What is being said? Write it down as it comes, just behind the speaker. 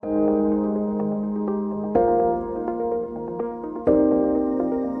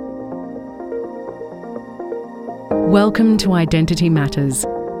Welcome to Identity Matters,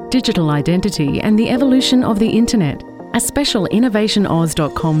 Digital Identity and the Evolution of the Internet, a special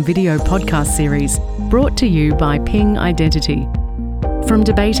InnovationAus.com video podcast series brought to you by Ping Identity. From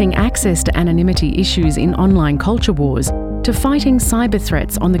debating access to anonymity issues in online culture wars to fighting cyber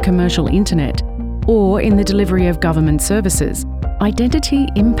threats on the commercial internet or in the delivery of government services, identity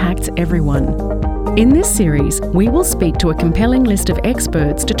impacts everyone. In this series, we will speak to a compelling list of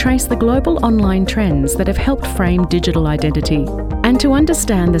experts to trace the global online trends that have helped frame digital identity and to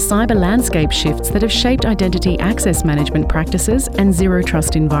understand the cyber landscape shifts that have shaped identity access management practices and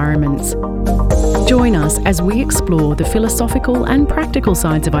zero-trust environments. Join us as we explore the philosophical and practical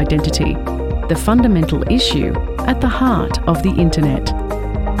sides of identity, the fundamental issue at the heart of the Internet.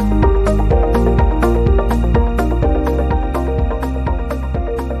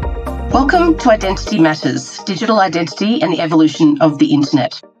 Welcome to Identity Matters, Digital Identity and the Evolution of the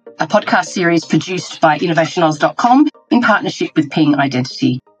Internet, a podcast series produced by InnovationAus.com in partnership with Ping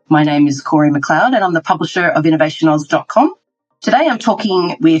Identity. My name is Corrie McLeod and I'm the publisher of InnovationAus.com. Today I'm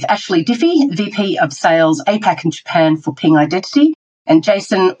talking with Ashley Diffey, VP of Sales APAC Japan for Ping Identity, and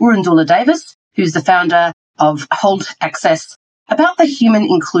Jason Urranndulla-Davis, who's the founder of Holdaccess, about the human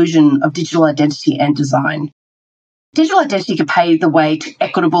inclusion of digital identity and design. Digital identity can pave the way to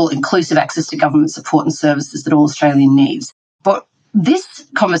equitable, inclusive access to government support and services that all Australian needs. But this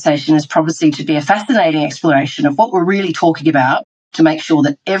conversation is probably to be a fascinating exploration of what we're really talking about to make sure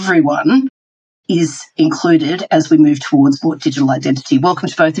that everyone is included as we move towards more digital identity. Welcome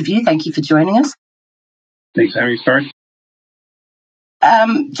to both of you. Thank you for joining us. Thanks for having me, Corrie.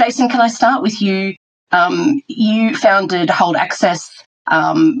 Jason, can I start with you? You founded Holdaccess,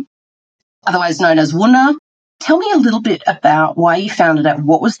 otherwise known as WUNA. Tell me a little bit about why you founded it.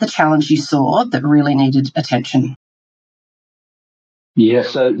 What was the challenge you saw that really needed attention? Yeah,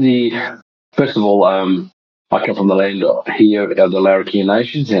 so first of all, I come from the land here of the Larrakia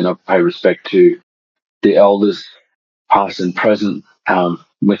Nations, and I pay respect to the elders, past and present,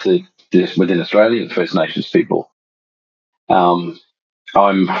 within Australia, the First Nations people. I'm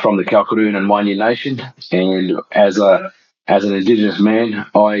from the Kalkaroon and Wanya Nation, and as an Indigenous man,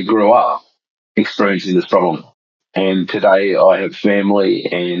 I grew up experiencing this problem. And today I have family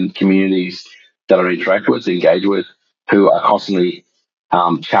and communities that I interact with, engage with, who are constantly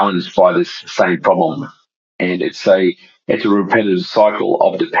challenged by this same problem. And it's a repetitive cycle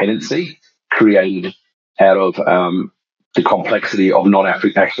of dependency created out of the complexity of not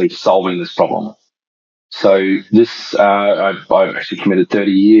actually solving this problem. So this, I've actually committed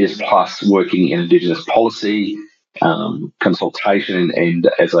 30 years plus working in Indigenous policy, consultation, and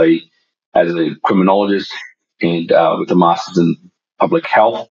as a criminologist, and with a master's in public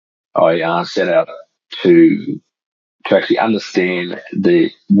health, I set out to actually understand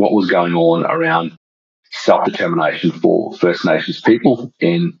what was going on around self-determination for First Nations people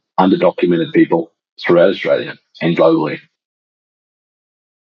and underdocumented people throughout Australia and globally.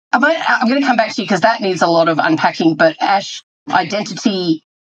 I'm going to come back to you because that needs a lot of unpacking. But Ash, identity,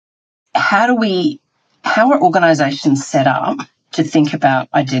 how are organisations set up to think about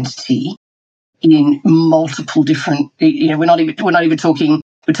identity in multiple different? We're not even talking.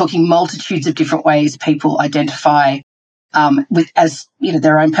 We're talking multitudes of different ways people identify with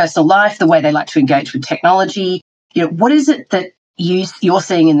their own personal life, the way they like to engage with technology. What is it that you're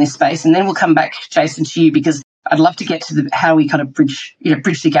seeing in this space? And then we'll come back, Jason, to you, because I'd love to get to how we kind of bridge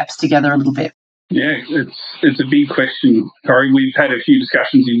the gaps together a little bit. Yeah, it's a big question, Corrie. We've had a few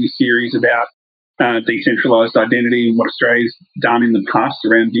discussions in this series about decentralised identity and what Australia's done in the past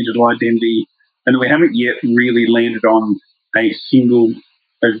around digital identity, and we haven't yet really landed on a single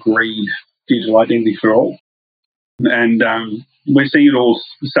agreed digital identity for all. And we're seeing it all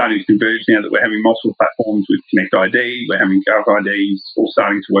starting to converge now that we're having multiple platforms with Connect ID, we're having Gov IDs all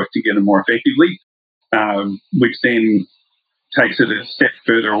starting to work together more effectively, which then takes it a step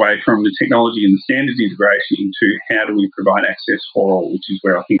further away from the technology and the standards integration into how do we provide access for all, which is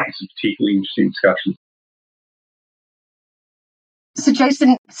where I think it's a particularly interesting discussion. So,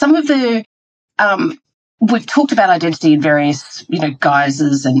 Jason, some of the we've talked about identity in various,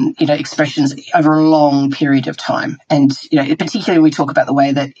 guises and, expressions over a long period of time. And, particularly when we talk about the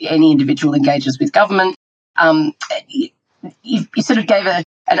way that any individual engages with government. You sort of gave an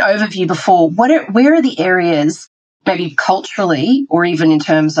overview before. Where are the areas, maybe culturally or even in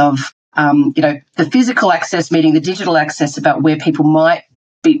terms of, the physical access meeting the digital access, about where people might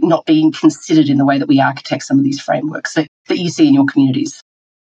be not being considered in the way that we architect some of these frameworks that you see in your communities?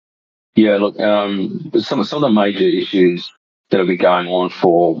 Yeah, look, some of the major issues that have been going on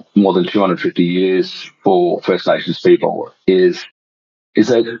for more than 250 years for First Nations people is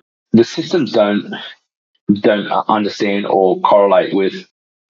that the systems don't don't understand or correlate with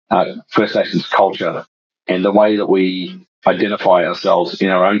First Nations culture and the way that we identify ourselves in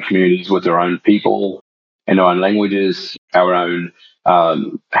our own communities with our own people and our own languages, our own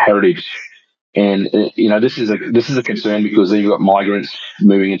heritage. And this is a concern because you've got migrants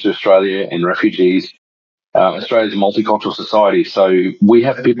moving into Australia and refugees. Australia's a multicultural society, so we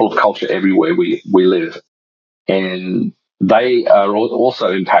have people of culture everywhere we live, and they are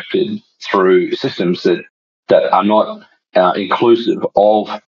also impacted through systems that are not inclusive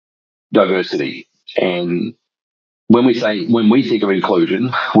of diversity. And when we think of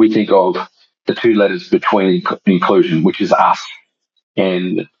inclusion, we think of the two letters between inclusion, which is us.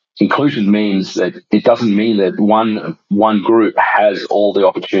 And inclusion means that it doesn't mean that one group has all the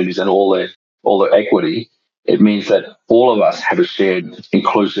opportunities and all the equity. It means that all of us have a shared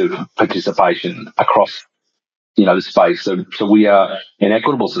inclusive participation across the space. So we are an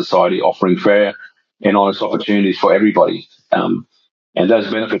equitable society offering fair and honest opportunities for everybody. And those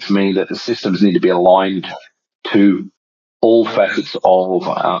benefits mean that the systems need to be aligned to all facets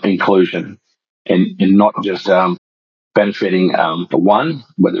of inclusion and not just benefiting the one,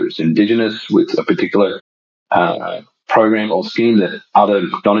 whether it's Indigenous with a particular program or scheme that other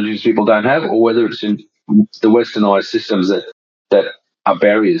non-Indigenous people don't have, or whether it's in the westernised systems that are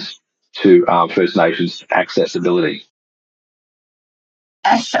barriers to First Nations accessibility.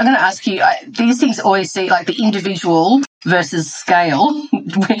 Ash, I'm going to ask you, these things always see like the individual versus scale,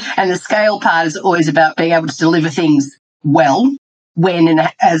 and the scale part is always about being able to deliver things well, when and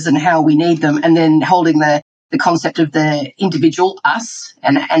as and how we need them, and then holding the concept of the individual, us,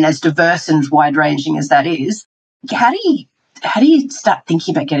 and as diverse and as wide-ranging as that is. How do you start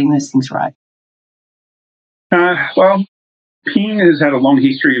thinking about getting those things right? Well, Ping has had a long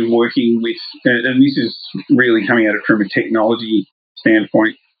history of working with, and this is really coming at it from a technology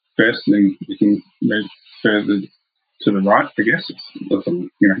standpoint first, and then we can move further to the right, I guess.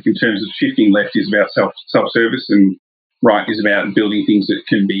 In terms of shifting, left is about self-service, and right is about building things that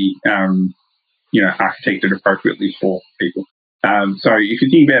can be, architected appropriately for people. So if you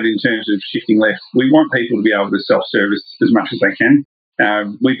think about it in terms of shifting left, we want people to be able to self-service as much as they can.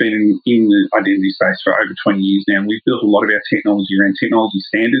 We've been in the identity space for over 20 years now, and we've built a lot of our technology around technology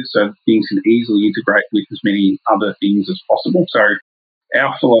standards so things can easily integrate with as many other things as possible. So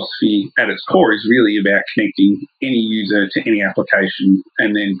our philosophy at its core is really about connecting any user to any application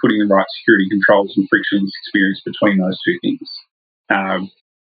and then putting the right security controls and frictionless experience between those two things.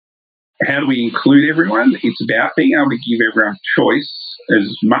 How do we include everyone? It's about being able to give everyone choice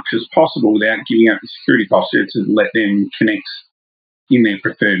as much as possible without giving up the security posture to let them connect in their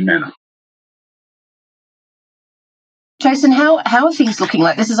preferred manner. Jason, how are things looking?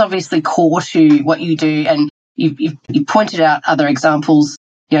 Like, this is obviously core to what you do, and you've pointed out other examples,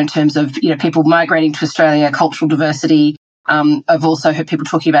 in terms of people migrating to Australia, cultural diversity. I've also heard people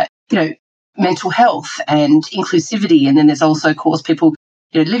talking about mental health and inclusivity, and then there's also, of course, people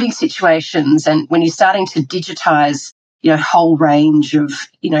living situations. And when you're starting to digitise whole range of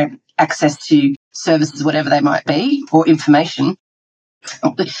access to services, whatever they might be, or information,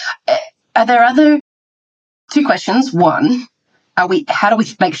 are there other two questions? One, how do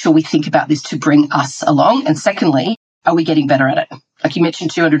we make sure we think about this to bring us along? And secondly, are we getting better at it? Like you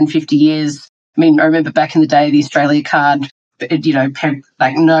mentioned, 250 years. I mean, I remember back in the day, the Australia card,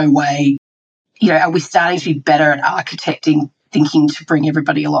 like no way. Are we starting to be better at architecting thinking to bring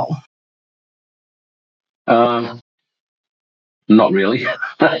everybody along? Not really.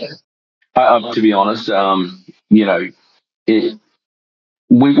 To be honest,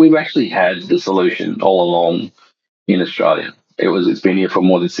 we've actually had the solution all along in Australia. It's been here for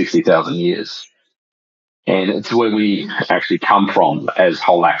more than 60,000 years. And it's where we actually come from as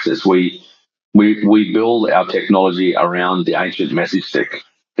Holdaccess. We build our technology around the ancient message stick.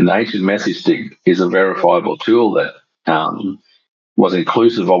 And the ancient message stick is a verifiable tool that was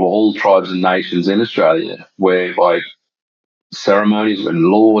inclusive of all tribes and nations in Australia, whereby ceremonies and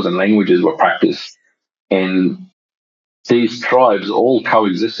laws and languages were practiced. And these tribes all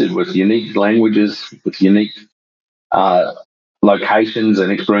coexisted with unique languages, with unique locations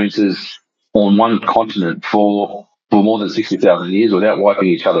and experiences on one continent for more than 60,000 years without wiping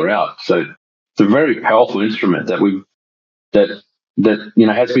each other out. So it's a very powerful instrument that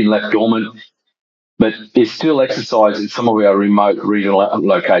has been left dormant, but is still exercised in some of our remote regional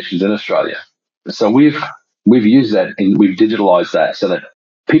locations in Australia. So we've used that and we've digitalised that so that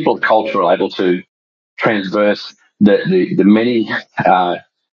people of culture are able to transverse the many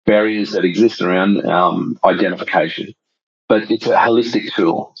barriers that exist around identification. But it's a holistic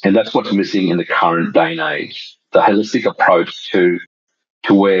tool, and that's what's missing in the current day and age, the holistic approach to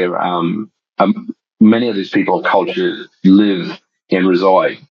where many of these people of culture live and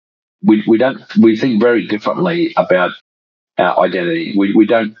reside. We think very differently about our identity. We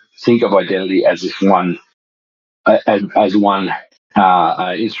don't think of identity as this one as one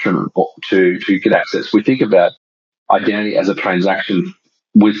instrument to get access. We think about identity as a transaction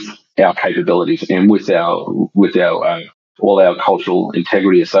with our capabilities and with our all our cultural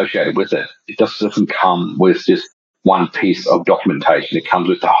integrity associated with it. It just doesn't come with just one piece of documentation. It comes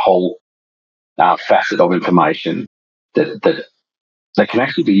with a whole facet of information that can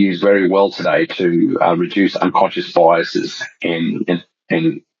actually be used very well today to reduce unconscious biases and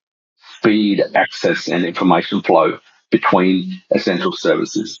speed access and information flow between essential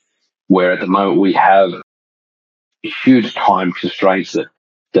services. Where at the moment we have huge time constraints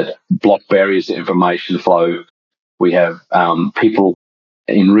that block barriers to information flow. We have people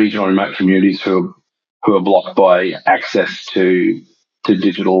in regional and remote communities who are blocked by access to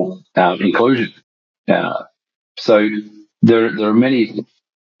digital inclusion. So there are many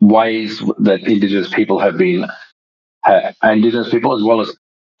ways that Indigenous people Indigenous people as well as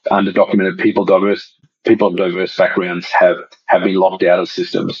underdocumented people, people of diverse backgrounds have been locked out of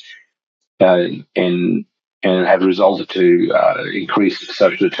systems and have resulted to increased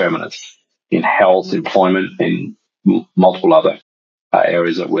social determinants in health, employment, and multiple other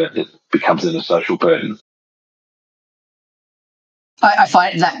areas where it becomes a social burden. I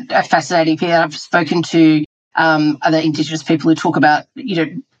find that fascinating, Peter. I've spoken to other Indigenous people who talk about,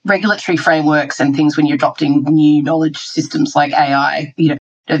 regulatory frameworks and things when you're adopting new knowledge systems like AI.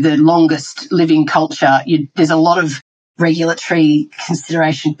 The longest living culture, there's a lot of regulatory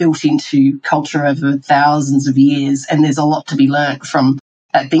consideration built into culture over thousands of years, and there's a lot to be learnt from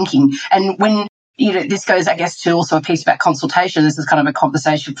that thinking. And when, this goes, I guess, to also a piece about consultation. This is kind of a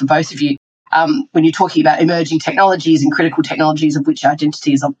conversation for both of you. When you're talking about emerging technologies and critical technologies, of which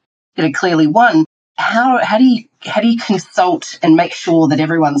identity is clearly one, how do you consult and make sure that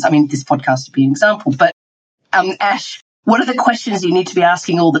everyone's, this podcast would be an example, but Ash, what are the questions you need to be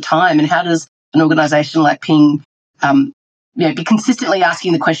asking all the time, and how does an organisation like Ping be consistently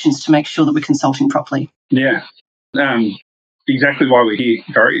asking the questions to make sure that we're consulting properly? Yeah, exactly why we're here,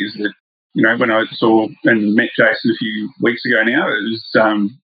 Corrie, is that, when I saw and met Jason a few weeks ago now, it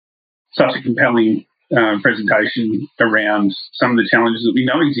was such a compelling presentation around some of the challenges that we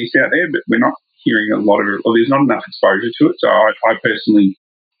know exist out there, but we're not hearing a lot of it, or there's not enough exposure to it. So I personally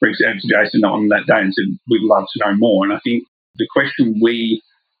reached out to Jason on that day and said, we'd love to know more. And I think the question we,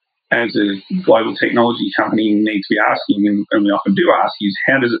 as a global technology company, need to be asking, and we often do ask, is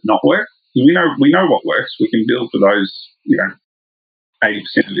how does it not work? We know what works. We can build for those, 80%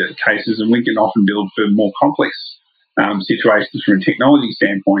 of the cases, and we can often build for more complex situations from a technology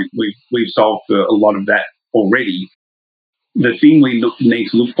standpoint. We've solved for a lot of that already. The thing we need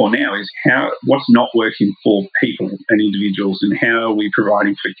to look for now is what's not working for people and individuals, and how are we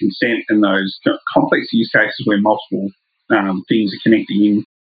providing for consent and those complex use cases where multiple things are connecting in,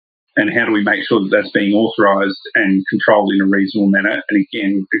 and how do we make sure that that's being authorised and controlled in a reasonable manner? And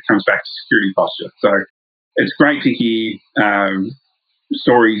again, it comes back to security posture. So it's great to hear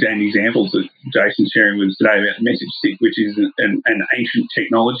stories and examples that Jason's sharing with us today about the message stick, which is an ancient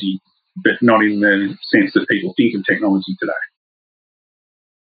technology, but not in the sense that people think of technology today.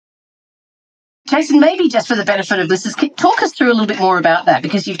 Jason, maybe just for the benefit of listeners, talk us through a little bit more about that,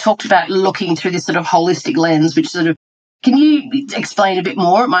 because you've talked about looking through this sort of holistic lens, which can you explain a bit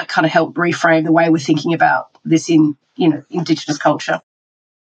more? It might kind of help reframe the way we're thinking about this in, Indigenous culture.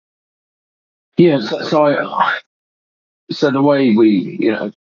 Yeah, so the way we,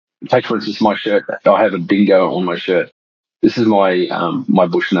 take for instance my shirt. I have a dingo on my shirt. This is my my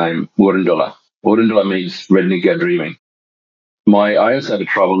bush name, Urranndulla. Urranndulla means red nigger dreaming. I also have a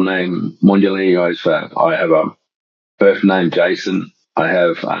tribal name, Monjali. I have a birth name, Jason. I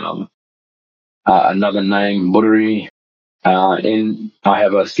have another name, Budari, and I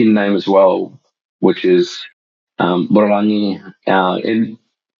have a skin name as well, which is Buralangi. And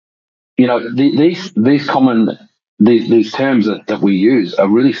these common these terms that we use are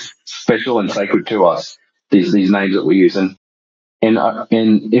really special and sacred to us. These names that we use, and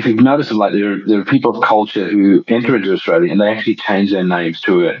if you've noticed, like there are people of culture who enter into Australia and they actually change their names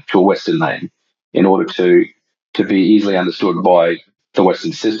to a Western name in order to be easily understood by the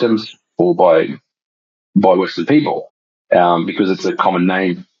Western systems or by Western people, because it's a common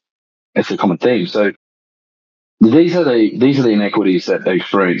name, it's a common theme. So these are the inequities that are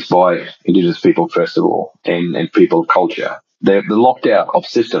experienced by Indigenous people, first of all, and people of culture. They're locked out of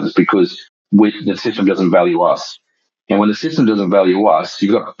systems because the system doesn't value us. And when the system doesn't value us,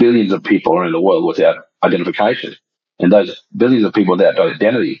 you've got billions of people around the world without identification. And those billions of people without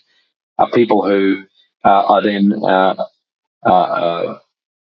identity are people who are then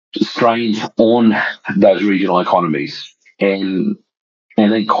strains on those regional economies, and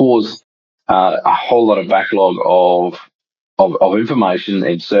then cause a whole lot of backlog of information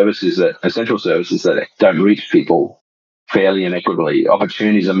and services, that essential services that don't reach people fairly and equitably.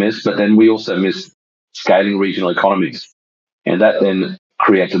 Opportunities are missed, but then we also miss scaling regional economies, and that then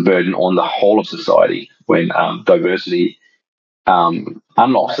creates a burden on the whole of society when diversity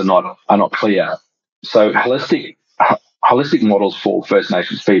unlocks are not clear. So holistic models for First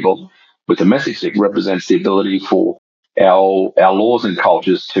Nations people with domestic stick represents the ability for our laws and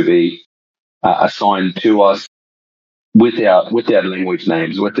cultures to be assigned to us with our language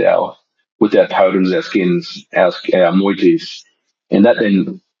names, with our totems, our skins, our moieties, and that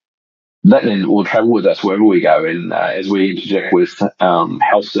then will travel with us wherever we go. And as we interject with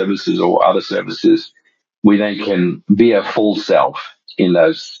health services or other services, we then can be our full self in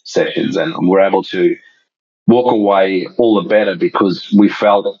those sessions, and we're able to walk away all the better because we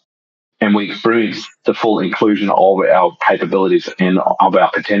felt and we experienced the full inclusion of our capabilities and of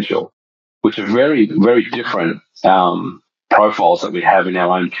our potential, which are very, very different profiles that we have in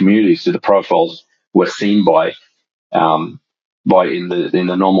our own communities to the profiles we're seen by in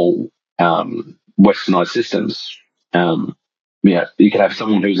the normal westernized systems. You can have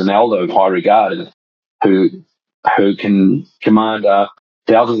someone who's an elder of high regard who can command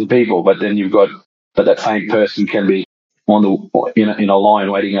thousands of people, but then but that same person can be in a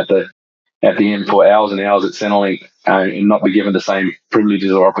line waiting at the end for hours and hours at Centrelink and not be given the same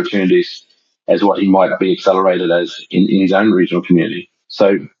privileges or opportunities as what he might be accelerated as in his own regional community.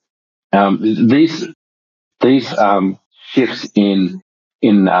 So these shifts in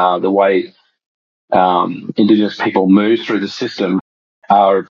the way Indigenous people move through the system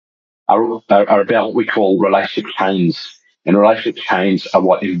are about what we call relationship chains, and relationship chains are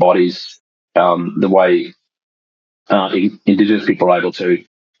what embodies the way Indigenous people are able to,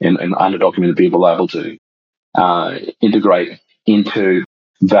 and underdocumented people are able to integrate into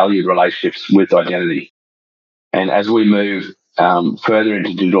valued relationships with identity. And as we move further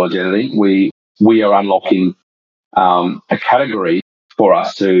into digital identity, we are unlocking a category for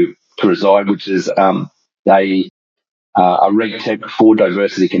us to reside, which is a RegTech for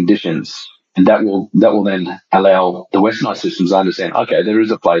diversity conditions, and that will then allow the westernized systems to understand, okay, there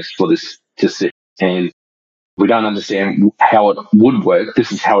is a place for this to sit, and we don't understand how it would work.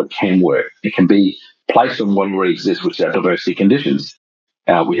 This is how it can work. It can be placed on what already exists, which are diversity conditions.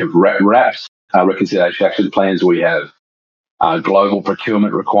 We have RAPs, reconciliation action plans. We have global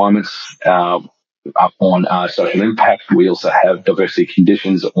procurement requirements on social impact. We also have diversity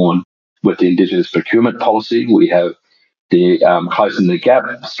conditions with the Indigenous procurement policy. We have the Closing the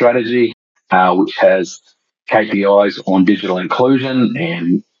Gap strategy, which has KPIs on digital inclusion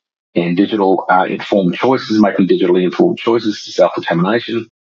and digital informed choices, making digitally informed choices to self-determination.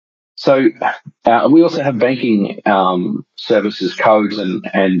 So we also have banking services codes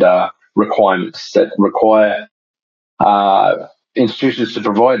and requirements that require institutions to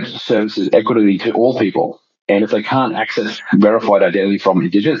provide services equitably to all people. And if they can't access verified identity from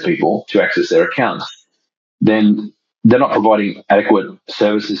Indigenous people to access their accounts, then they're not providing adequate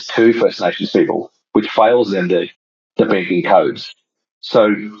services to First Nations people, which fails them the banking codes.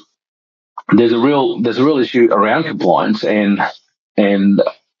 So there's a real issue around compliance, and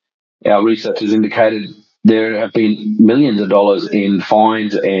our research has indicated there have been millions of dollars in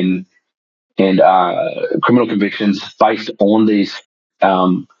fines and criminal convictions based on these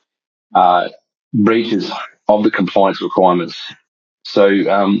breaches of the compliance requirements.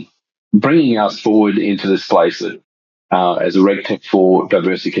 So bringing us forward into this place that as a RegTech for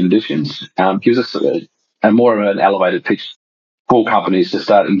diversity conditions gives us a more of an elevated pitch for companies to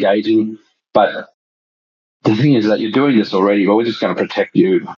start engaging. But the thing is that you're doing this already, but we're just going to protect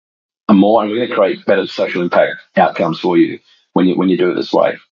you more, and we're going to create better social impact outcomes for you when you do it this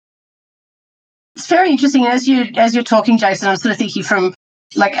way. It's very interesting. As you're talking, Jason, I'm sort of thinking from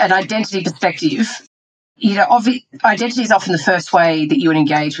like an identity perspective. Identity is often the first way that you would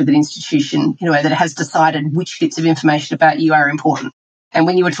engage with an institution in a way that has decided which bits of information about you are important. And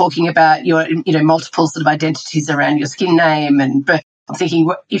when you were talking about your, multiple sort of identities around your skin name, but I'm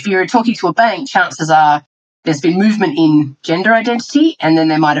thinking if you're talking to a bank, chances are there's been movement in gender identity, and then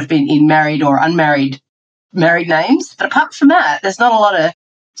there might have been in married or unmarried married names. But apart from that, there's not a lot of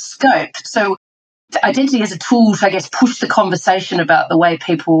scope. So identity as a tool to, I guess, push the conversation about the way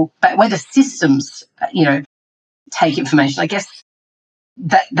the systems, take information. I guess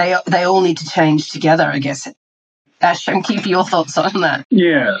that they all need to change together, I guess. Ash, I'm keen for your thoughts on that.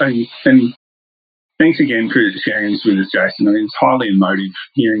 Yeah, and Thanks again for sharing this with us, Jason. I mean, it's highly emotive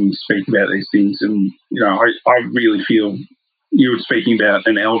hearing you speak about these things. And, I really feel you were speaking about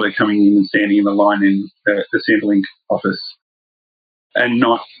an elder coming in and standing in the line in the Centrelink office. And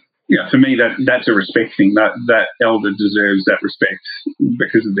not, for me, that's a respect thing. That elder deserves that respect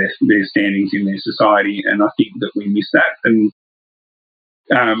because of their standings in their society. And I think that we miss that. And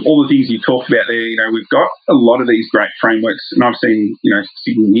all the things you talked about there, we've got a lot of these great frameworks, and I've seen,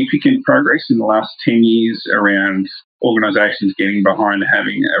 significant progress in the last 10 years around organisations getting behind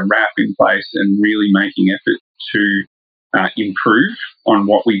having a RAP in place and really making effort to improve on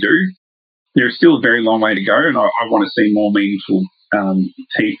what we do. There's still a very long way to go, and I want to see more meaningful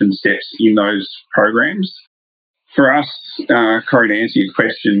teeth and steps in those programs. For us, Corrie, to answer your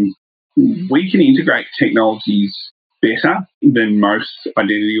question, we can integrate technologies better than most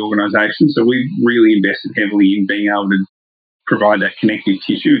identity organisations. So we've really invested heavily in being able to provide that connective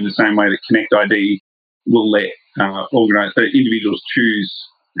tissue in the same way that Connect ID will let individuals choose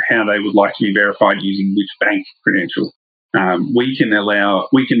how they would like to be verified using which bank credential. We can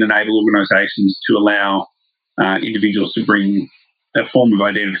enable organisations to allow individuals to bring a form of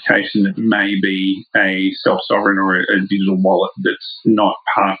identification that may be a self-sovereign or a digital wallet that's not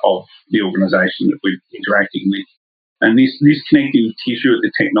part of the organisation that we're interacting with. And this connective tissue at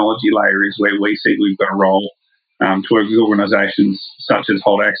the technology layer is where we see we've got a role to work with organisations such as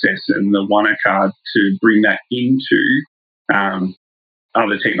Holdaccess and the WUNA card to bring that into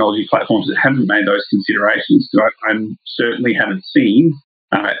other technology platforms that haven't made those considerations. Because I certainly haven't seen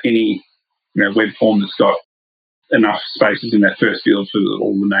any web form that's got enough spaces in that first field for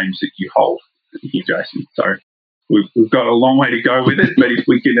all the names that you hold here, Jason. So we've got a long way to go with it, but if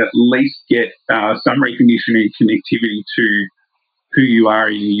we could at least get some recognition and connectivity to who you are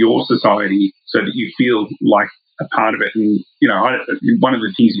in your society so that you feel like a part of it. And, one of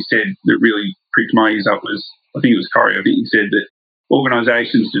the things you said that really pricked my ears up was, I think it was Corrie, I think you said that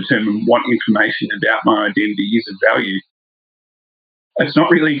organisations determine what information about my identity is of value. It's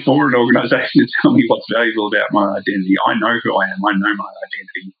not really for an organisation to tell me what's valuable about my identity. I know who I am. I know my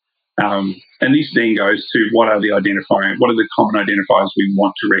identity. And this then goes to what are the common identifiers we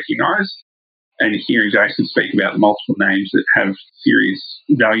want to recognise. And hearing Jason speak about the multiple names that have serious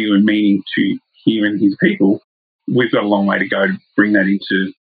value and meaning to him and his people, we've got a long way to go to bring that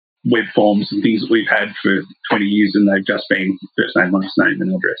into web forms and things that we've had for 20 years and they've just been first name, last name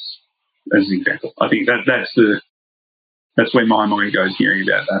and address, as an example. I think that's where my mind goes hearing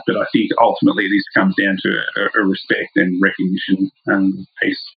about that. But I think ultimately this comes down to a respect and recognition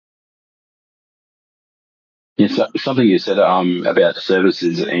piece. Yes, something you said about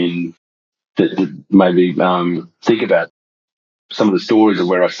services and that maybe think about some of the stories of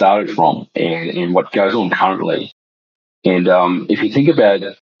where I started from and what goes on currently. And if you think about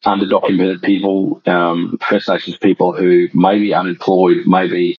underdocumented people, First Nations people who may be unemployed,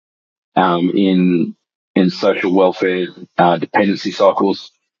 maybe in social welfare dependency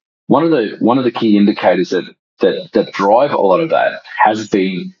cycles, one of the key indicators that drive a lot of that has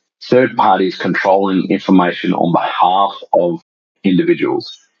been third parties controlling information on behalf of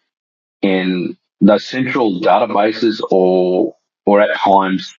individuals. And those central databases or at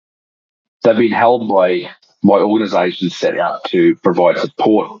times they've been held by organisations set out to provide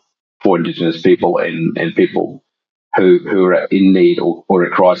support for Indigenous people and people who are in need or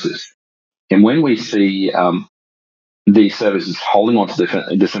at crisis. And when we see these services holding on to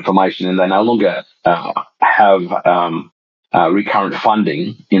this information and they no longer have recurrent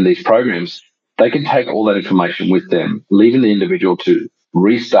funding in these programs, they can take all that information with them, leaving the individual to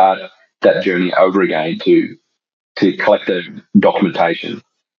restart that journey over again to collect the documentation.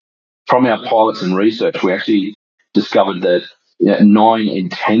 From our pilots and research, we actually discovered that 9 in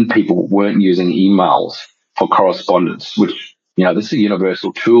 10 people weren't using emails for correspondence, which, this is a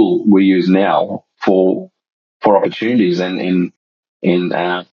universal tool we use now for opportunities and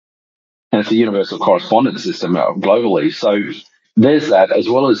it's a universal correspondence system globally. So there's that, as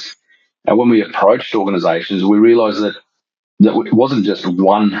well as when we approached organizations, we realized that it wasn't just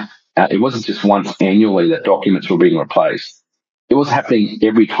once annually that documents were being replaced. It was happening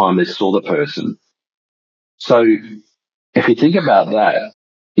every time they saw the person. So if you think about that,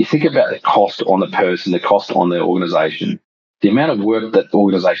 you think about the cost on the person, the cost on the organization, the amount of work that the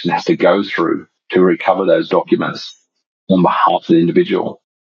organization has to go through to recover those documents on behalf of the individual,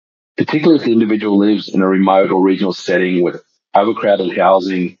 particularly if the individual lives in a remote or regional setting with overcrowded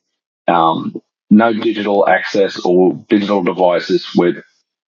housing, no digital access or digital devices, where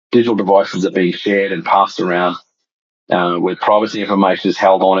digital devices are being shared and passed around, where privacy information is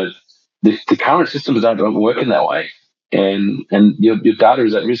held on it. The current systems don't work in that way. And your data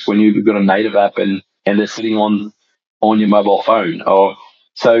is at risk when you've got a native app and and they're sitting on your mobile phone. Or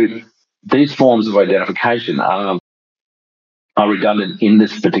so these forms of identification are redundant in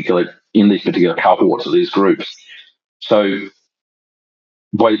these particular cohorts or these groups. So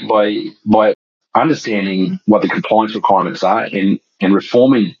by understanding what the compliance requirements are and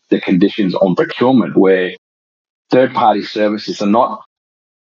reforming the conditions on procurement, where third party services are not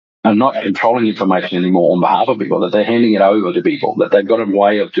controlling information anymore on behalf of people, that they're handing it over to people, that they've got a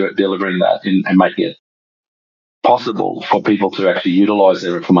way of delivering that and making it possible for people to actually utilize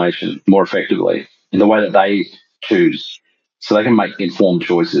their information more effectively in the way that they choose, so they can make informed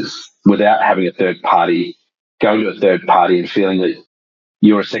choices without having a third party, going to a third party and feeling that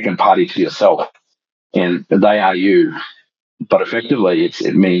you're a second party to yourself and they are you. But effectively,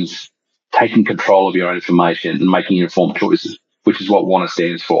 it means taking control of your own information and making informed choices, which is what WUNA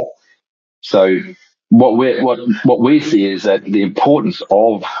stands for. So what we see is that the importance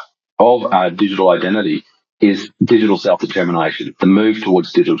of digital identity is digital self-determination, the move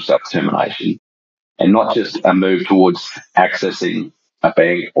towards digital self-determination, and not just a move towards accessing a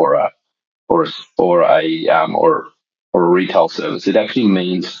bank or a retail service. It actually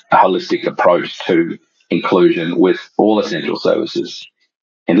means a holistic approach to inclusion with all essential services.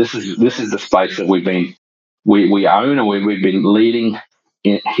 And this is the space that we own and we've been leading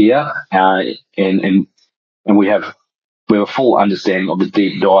here, and we have a full understanding of the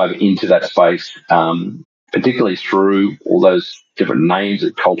deep dive into that space, particularly through all those different names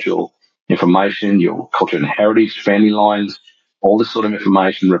of cultural information, your culture and heritage, family lines. All this sort of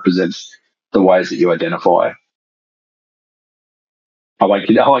information represents the ways that you identify. I won't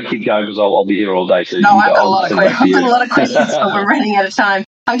keep going because I'll be here all day. So no, I've got a lot of questions, but we're running out of time.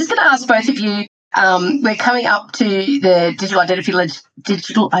 I'm just going to ask both of you. We're coming up to the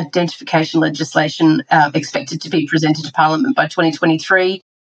digital identification legislation expected to be presented to Parliament by 2023,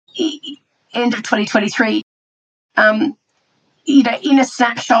 end of 2023. In a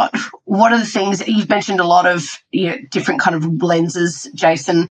snapshot, what are the things you've mentioned? A lot of different kind of lenses,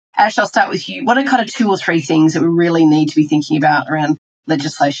 Jason. Ash, I'll start with you. What are kind of 2 or 3 things that we really need to be thinking about around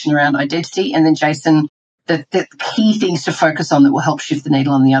legislation around identity? And then Jason, the key things to focus on that will help shift the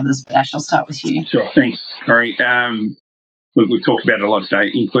needle on the others. But Ash, I'll start with you. Sure, thanks, Corrie. We've talked about it a lot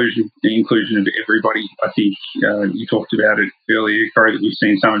today, the inclusion of everybody. I think you talked about it earlier, Corrie, that we've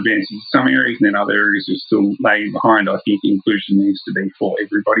seen some advances in some areas and then other areas are still lagging behind. I think inclusion needs to be for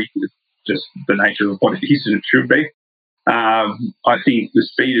everybody. It's just the nature of what it is and it should be. I think the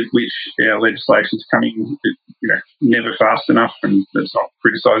speed at which our legislation is coming, never fast enough, and that's not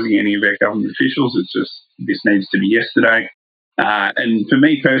criticising any of our government officials. It's just this needs to be yesterday. And for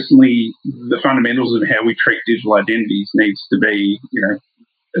me personally, the fundamentals of how we treat digital identities needs to be,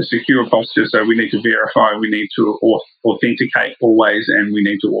 a secure posture. So we need to verify, we need to authenticate always, and we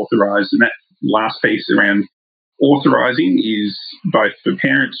need to authorise. And that last piece around authorising is both for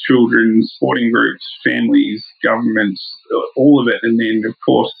parents, children, sporting groups, families, governments, all of it. And then, of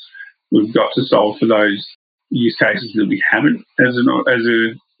course, we've got to solve for those use cases that we haven't, as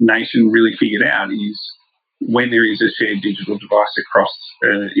a nation, really figured out, is when there is a shared digital device across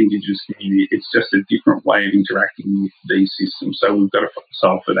Indigenous community, it's just a different way of interacting with these systems. So we've got to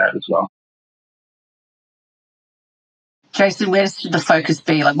solve for that as well. Jason, where should the focus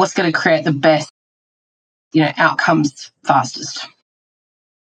be? Like, what's going to create the best outcomes fastest?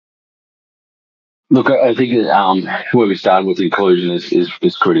 Look, I think where we started with inclusion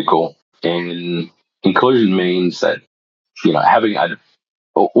is critical, and inclusion means that having a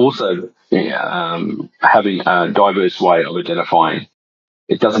diverse way of identifying.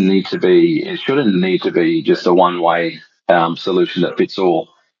 It shouldn't need to be just a one-way solution that fits all.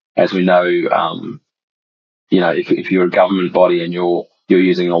 As we know, if you're a government body and you're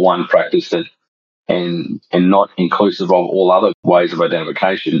using a one practice and not inclusive of all other ways of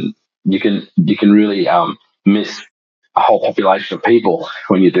identification, you can really miss a whole population of people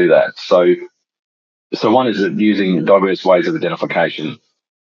when you do that. So one is using diverse ways of identification.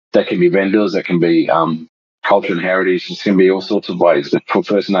 That can be vendors, that can be culture and heritage. It can be all sorts of ways. But for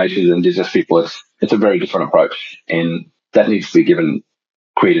First Nations and Indigenous people, it's a very different approach, and that needs to be given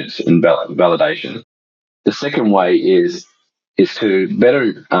credence and validation. The second way is to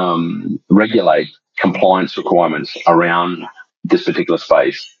better regulate compliance requirements around this particular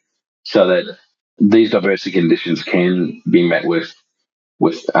space, so that these diversity conditions can be met with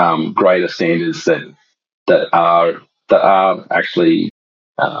greater standards that are actually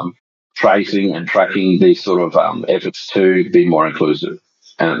tracing and tracking these sort of efforts to be more inclusive.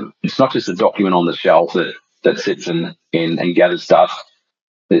 It's not just a document on the shelf that sits and gathers dust.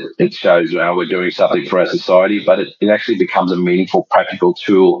 It shows we're doing something for our society, but it actually becomes a meaningful, practical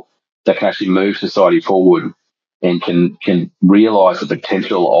tool that can actually move society forward and can realise the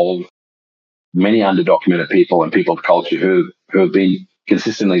potential of many underdocumented people and people of culture who have been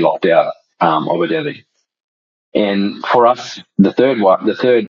consistently locked out of identity. And for us, the third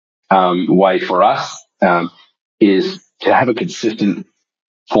way for us is to have a consistent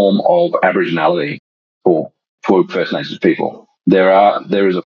form of Aboriginality for First Nations people. There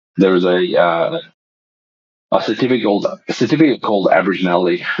is a certificate called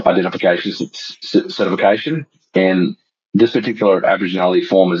Aboriginality Identification Certification, and this particular Aboriginality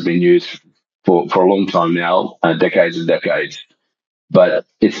form has been used for a long time now, decades and decades, but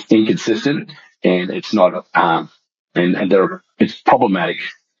it's inconsistent and it's not, it's problematic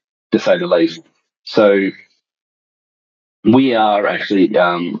to say the least. So we are actually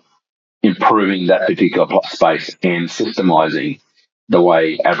improving that particular space and systemizing the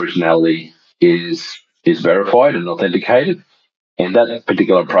way Aboriginality is verified and authenticated, and that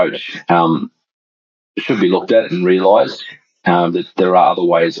particular approach should be looked at and realised that there are other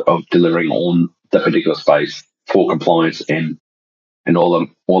ways of delivering on that particular space for compliance and all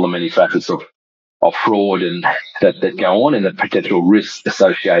the many facets of fraud and that go on, and the potential risks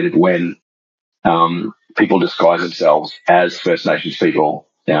associated when people disguise themselves as First Nations people.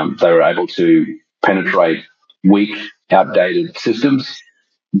 They are able to penetrate weak, outdated systems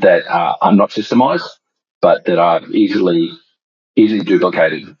that are not systemised, but that are easily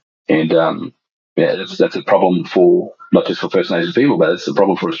duplicated. And that's a problem for not just for First Nations people, but it's a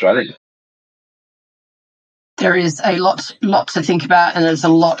problem for Australia. There is a lot to think about, and there's a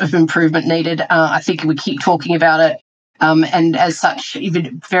lot of improvement needed. I think we keep talking about it, and as such, you've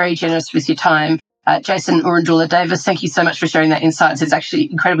been very generous with your time. Jason Urranndulla-Davis, thank you so much for sharing that insights. It's actually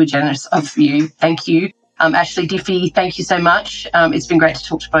incredibly generous of you. Thank you. Ashley Diffey, thank you so much. It's been great to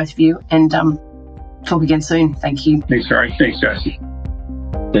talk to both of you, and talk again soon. Thank you. Thanks, Corrie. Thanks, Jason.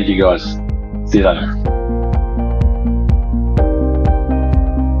 Thank you, guys. See you later.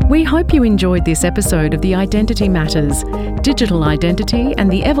 We hope you enjoyed this episode of the Identity Matters, Digital Identity and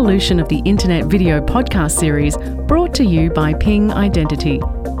the Evolution of the Internet video podcast series brought to you by Ping Identity.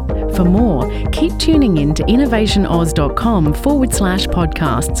 For more, keep tuning in to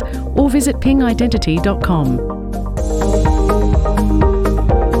innovationoz.com/podcasts or visit pingidentity.com.